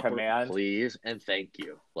the proper command. Please, and thank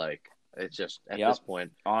you. Like, it's just, at this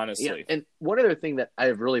point. Honestly. And one other thing that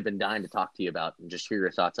I've really been dying to talk to you about, and just hear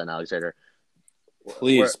your thoughts on, Alexander.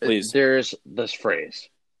 Please. There's this phrase,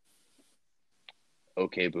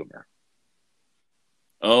 okay, boomer.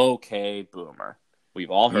 Okay, boomer.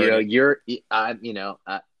 We've all heard it. I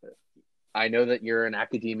know that you're in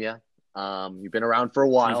academia. You've been around for a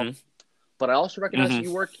while, but I also recognize that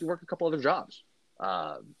you work a couple other jobs.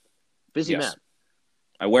 Busy man.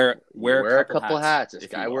 I wear a couple hats. This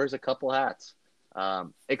guy wears a couple hats.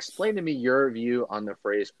 Explain to me your view on the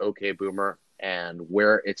phrase "okay, boomer" and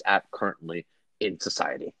where it's at currently in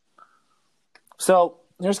society. So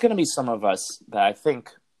there's going to be some of us that I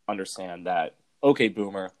think understand that "okay,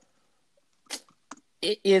 boomer"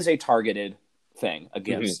 it is a targeted thing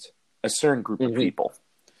against a certain group of Mhm. people.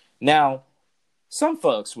 Now, some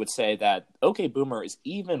folks would say that "Okay, Boomer" is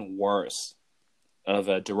even worse of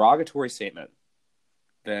a derogatory statement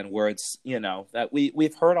than words, that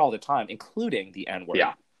we've heard all the time, including the N-word,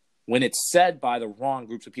 Yeah. when it's said by the wrong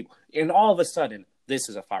groups of people. And all of a sudden, this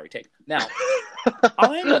is a fiery take. Now,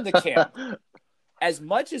 I'm in the camp. As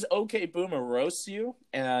much as OK Boomer roasts you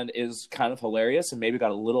and is kind of hilarious and maybe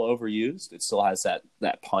got a little overused, it still has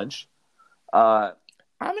that punch. I'm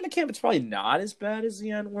in the camp. It's probably not as bad as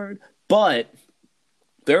the N-word, but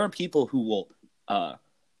there are people who will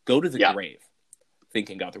go to the grave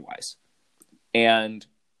thinking otherwise. And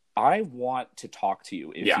I want to talk to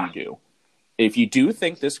you if you do. If you do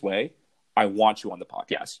think this way, I want you on the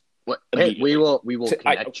podcast. Hey, we will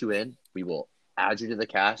connect you in. We will add you to the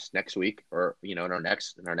cast next week, or in our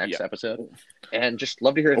next episode, and just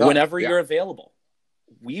love to hear your thoughts. Whenever you're available.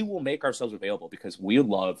 We will make ourselves available because we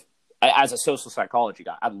love, as a social psychology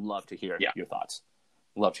guy, I'd love to hear your thoughts.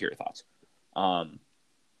 Love to hear your thoughts.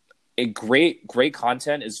 A great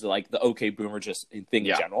content is like the OK Boomer just thing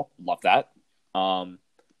in general. Love that.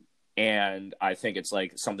 And I think it's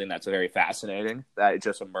like something that's very fascinating that it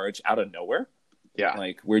just emerged out of nowhere. Yeah.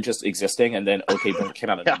 Like we're just existing and then OK Boomer came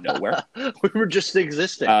out of nowhere. We were just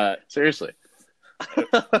existing. Seriously.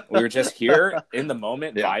 We were just here in the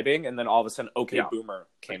moment vibing, and then all of a sudden OK Boomer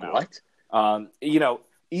came out. What?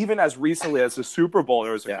 Even as recently as the Super Bowl,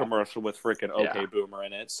 there was a commercial with freaking OK Boomer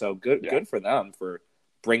in it. So good for them for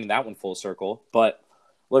bringing that one full circle. But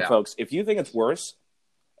look, folks, if you think it's worse,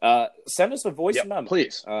 send us a voice memo.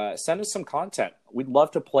 Please. Send us some content. We'd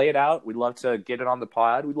love to play it out. We'd love to get it on the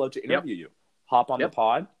pod. We'd love to interview you. Hop on the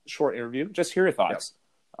pod, short interview. Just hear your thoughts.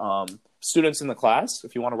 Students in the class,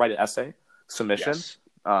 if you want to write an essay, submission.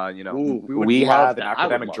 We have an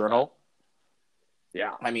academic journal.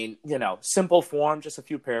 Yeah. I mean, simple form, just a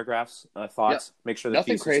few paragraphs, thoughts. Make sure the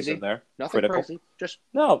Nothing thesis crazy. is in there. Nothing critical. crazy. Just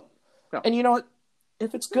No. And you know what?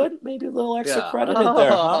 If it's good, maybe a little extra credit in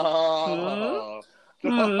there, huh?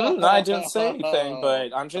 I didn't say anything,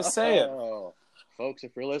 but I'm just saying. Folks,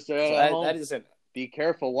 if you're listening at home, that isn't. Be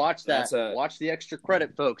careful. Watch that. Watch the extra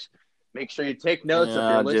credit, folks. Make sure you take notes if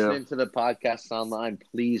you're listening to the podcast online.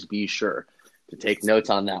 Please be sure to take notes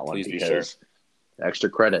on that one. Please be sure. Extra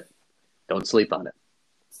credit. Don't sleep on it.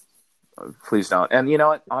 Please don't. And you know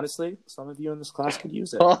what? Honestly, some of you in this class could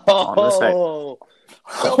use it.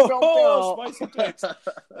 Spicy takes.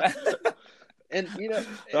 And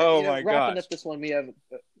my wrapping gosh. up this one, we have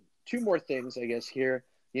two more things, I guess. Here,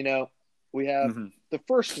 we have the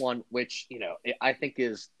first one, which I think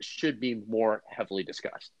should be more heavily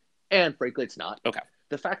discussed, and frankly, it's not. Okay.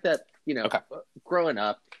 The fact that growing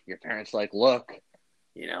up, your parents look,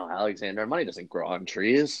 Alexander, money doesn't grow on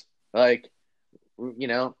trees.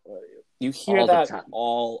 You hear all that the time.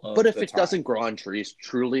 all of But if the it time. doesn't grow on trees,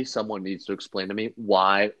 truly, someone needs to explain to me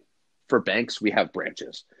why, for banks, we have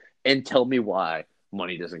branches, and tell me why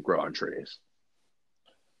money doesn't grow on trees.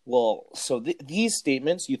 Well, so these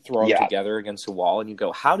statements, you throw them together against a wall and you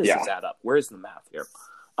go, how does this add up? Where's the math here?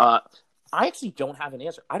 I actually don't have an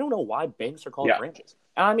answer. I don't know why banks are called branches.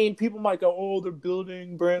 And I mean, people might go, oh, they're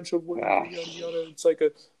building branch of yada, yada. It's like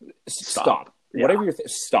stop. Yeah. Whatever you're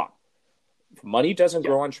stop. If money doesn't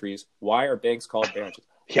grow on trees, why are banks called branches?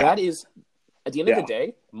 That is, at the end of the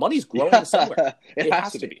day, money's growing somewhere. It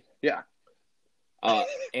has to be. Yeah.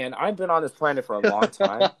 And I've been on this planet for a long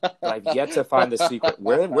time, but I've yet to find the secret.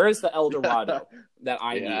 Where's the El Dorado that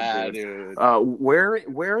I need? Dude.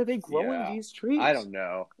 Where are they growing these trees? I don't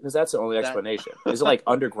know. Because that's the only explanation. Is it like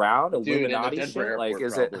underground, Illuminati dude, shit? Like,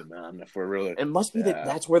 is probably, man, if we're really... It must be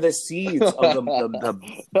that's where the seeds of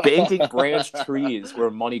the banking branch trees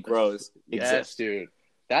where money grows exist. Yes, dude.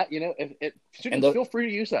 That, if students feel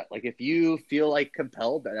free to use that. Like, if you feel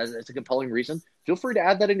compelled, that it's a compelling reason, feel free to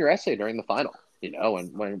add that in your essay during the final.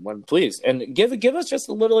 When please, and give us just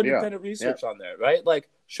a little independent research on there, right? Like,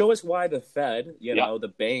 show us why the Fed,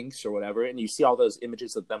 the banks or whatever, and you see all those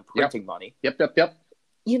images of them printing money. Yep.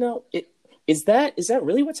 Is that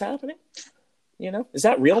really what's happening? Is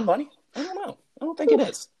that real money? I don't know. I don't think it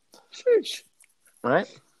is. Sheesh. Right?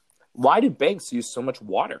 Why do banks use so much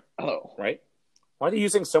water? Oh, right. Why are they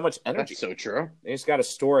using so much energy? That's so true. They just got to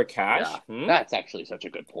store cash. Yeah. That's actually such a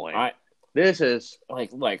good point. This is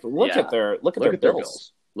look at their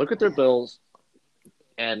bills. Look at their bills,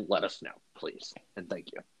 and let us know, please, and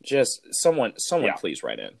thank you. Just someone, please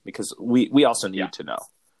write in, because we also need to know.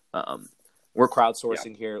 We're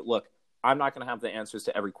crowdsourcing here. Look, I'm not going to have the answers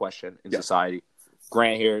to every question in society.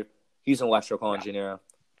 Grant here, he's an electrical engineer.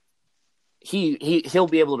 He'll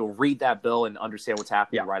be able to read that bill and understand what's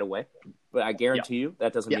happening right away. But I guarantee you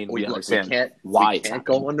that doesn't mean we understand why we can't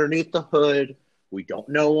go underneath the hood. We don't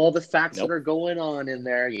know all the facts Nope. that are going on in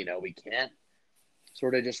there. We can't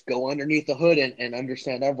sort of just go underneath the hood and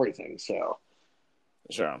understand everything. So,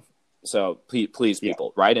 Sure. So please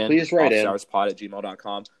people, write in. Please write in.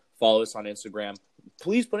 officehourspod@gmail.com. Follow us on Instagram.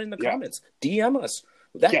 Please put it in the comments. DM us.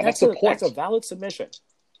 that's the point. That's a valid submission.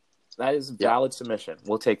 That is a valid submission.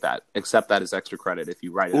 We'll take that. Accept that as extra credit if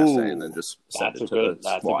you write an essay and then just send it to the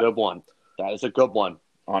That's squad. a good one. That is a good one.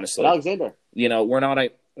 Honestly, But Alexander, we're not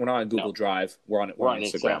on Google Drive. We're on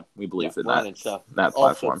Instagram. We believe in that platform.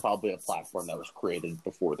 Also, probably a platform that was created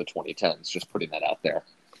before the 2010s. Just putting that out there.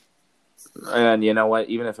 And you know what?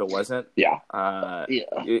 Even if it wasn't,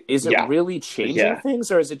 is it really changing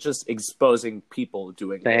things, or is it just exposing people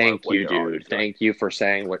doing? Thank you, dude. Thank you for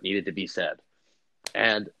saying what needed to be said.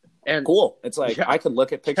 And cool. It's like I could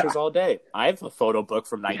look at pictures all day. I have a photo book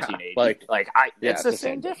from 1980. It's the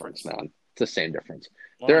same difference, man. It's the same difference.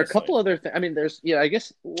 Honestly. There are a couple other things. I mean, I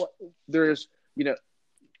guess there's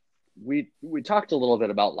we talked a little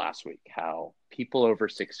bit about last week how people over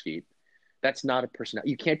 6 feet. That's not a person.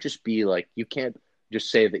 You can't just be like, you can't just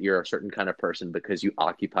say that you're a certain kind of person because you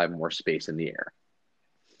occupy more space in the air.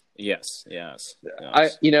 Yes. I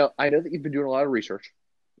know that you've been doing a lot of research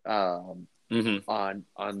on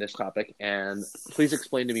this topic, and please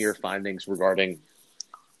explain to me your findings regarding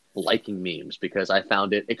liking memes, because I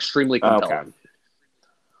found it extremely compelling. Okay.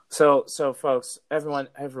 So folks, everyone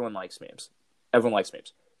likes memes. Everyone likes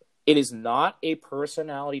memes. It is not a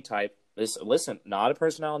personality type. Listen, not a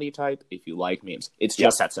personality type if you like memes. It's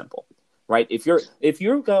just that simple, right? If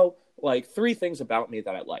you go like 3 things about me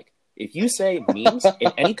that I like, if you say memes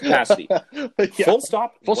in any capacity, full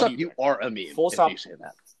stop, you are a meme. Full stop, if you say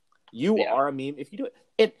that. You are a meme if you do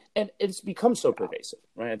it. And it's become so pervasive,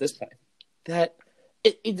 right, at this point, that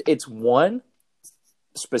it's one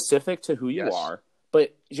specific to who you are,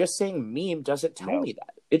 but just saying meme doesn't tell me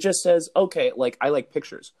that. It just says, okay, like I like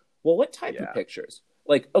pictures. Well, what type of pictures?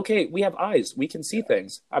 Like, okay, we have eyes. We can see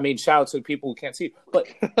things. I mean, shout out to people who can't see. But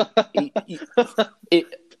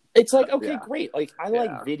it's like, okay, great. Like, I like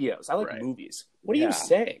videos. I like movies. What are you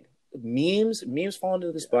saying? Memes fall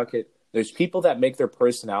into this bucket. There's people that make their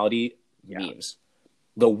personality memes.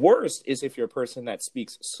 The worst is if you're a person that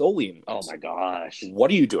speaks solely in memes. Oh, my gosh. What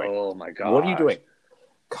are you doing? Oh, my gosh. What are you doing?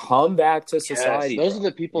 Come back to society. Those are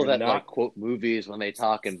the people that like quote movies when they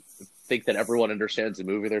talk and think that everyone understands the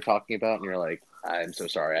movie they're talking about, and you're like, I'm so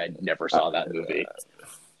sorry, I never saw that movie.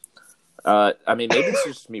 I mean, maybe it's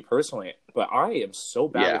just me personally, but I am so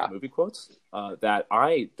bad with movie quotes that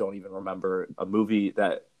I don't even remember a movie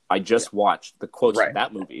that I just watched, the quotes from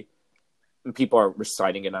that movie, and people are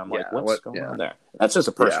reciting it, and I'm like, what's going on there? That's just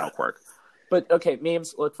a personal quirk. But, okay,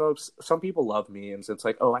 memes, look, folks, some people love memes. It's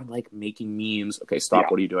like, oh, I like making memes. Okay,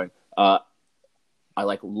 stop. What are you doing? I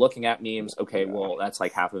like looking at memes. Okay, well, that's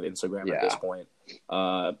like half of Instagram at this point.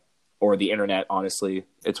 Or the internet, honestly.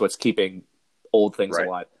 It's what's keeping old things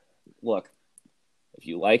alive. Look, if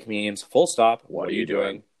you like memes, full stop, what are you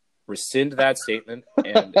doing? Rescind that statement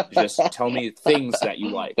and just tell me things that you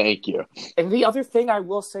like. Thank you. And the other thing I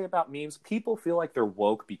will say about memes, people feel like they're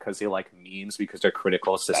woke because they like memes because they're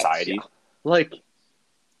critical of society. Like,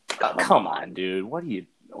 come on, dude. What are you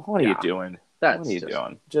doing? What are you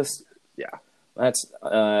doing? Just that's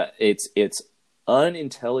it's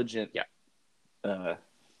unintelligent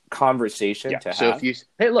conversation to have. So if you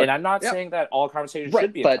look, and I'm not saying that all conversations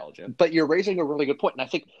should be intelligent, but you're raising a really good point, and I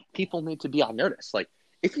think people need to be on notice. Like,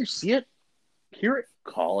 if you see it, hear it,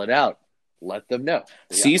 call it out, let them know.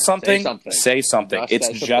 See something, say something. It's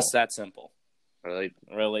just that simple.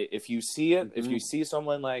 Really, if you see it, if you see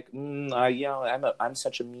someone like, I'm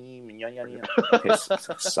such a meme, okay,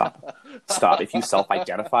 stop. If you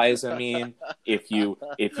self-identify as a meme, if you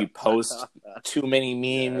post too many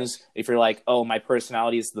memes, if you're like, oh, my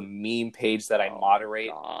personality is the meme page that I moderate,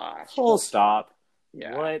 full stop.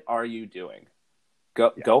 What are you doing?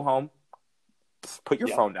 Go home, put your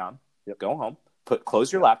phone down, go home,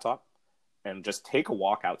 close your laptop, and just take a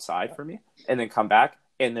walk outside for me, and then come back.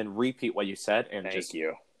 And then repeat what you said, and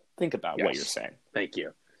think about what you're saying. Thank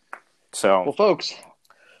you. So, well, folks,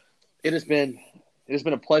 it has been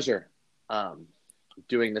a pleasure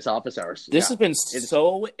doing this office hours. This has been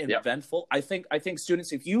so eventful. I think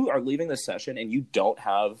students, if you are leaving this session and you don't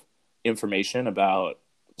have information about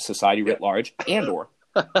society writ large and or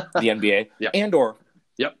the NBA and or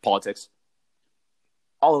politics,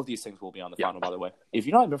 all of these things will be on the final. By the way, if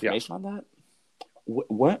you don't have information on that.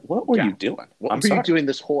 What were you doing? What were you doing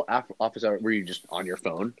this whole office hour? Were you just on your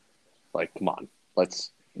phone? Like, come on,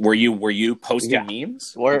 let's. Were you posting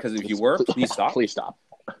memes? Because if you were, please stop. Please stop.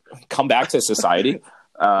 Come back to society.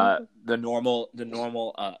 The normal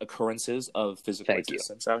occurrences of physical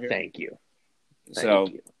existence out here. Thank you. So,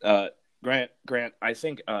 you. Grant, I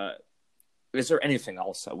think, is there anything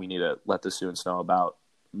else that we need to let the students know about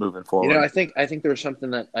moving forward? I think there's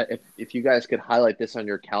something that if you guys could highlight this on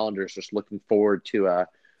your calendars, just looking forward to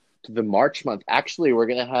the March month. Actually, we're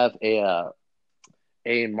gonna have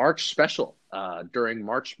a March special during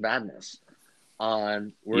March Madness.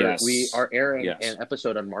 We are airing an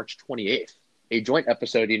episode on March 28th, a joint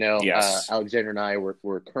episode. Alexander and I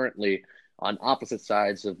we're currently on opposite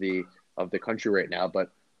sides of the country right now,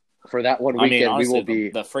 but for that one weekend, honestly, we will be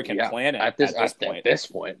the freaking planet at this point. At this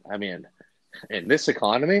point, I mean, in this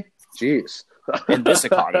economy, jeez. In this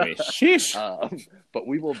economy, sheesh. But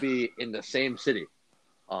we will be in the same city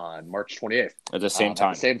on March 28th at the same time.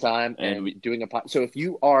 At the same time, and doing so if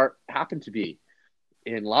you happen to be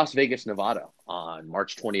in Las Vegas, Nevada on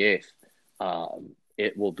March 28th,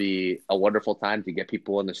 it will be a wonderful time to get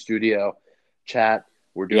people in the studio, chat.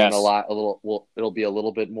 We're doing it'll be a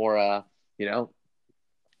little bit more, a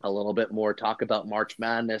little bit more talk about March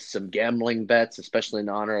Madness, some gambling bets, especially in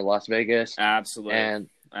honor of Las Vegas. Absolutely.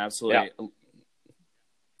 Absolutely. Yeah.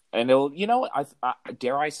 And it'll, I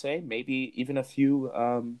dare I say, maybe even a few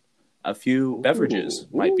beverages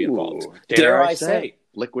might be involved. Dare I say,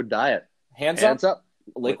 liquid diet. Hands up.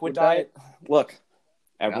 Liquid diet. Look,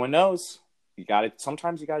 everyone knows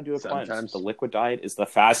sometimes you gotta do a cleanse. The liquid diet is the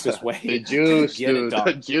fastest way. The juice, to get it done.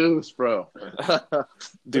 The juice, bro.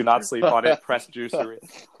 Do not sleep on it. Press juicer.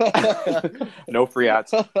 No free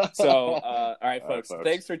ads. So, all right, folks.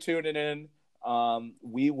 Thanks for tuning in.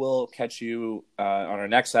 We will catch you on our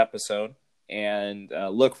next episode, and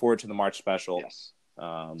look forward to the March special. Yes.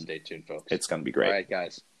 Stay tuned, folks. It's going to be great. All right,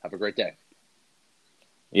 guys. Have a great day.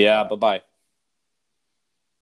 Yeah. Bye-bye.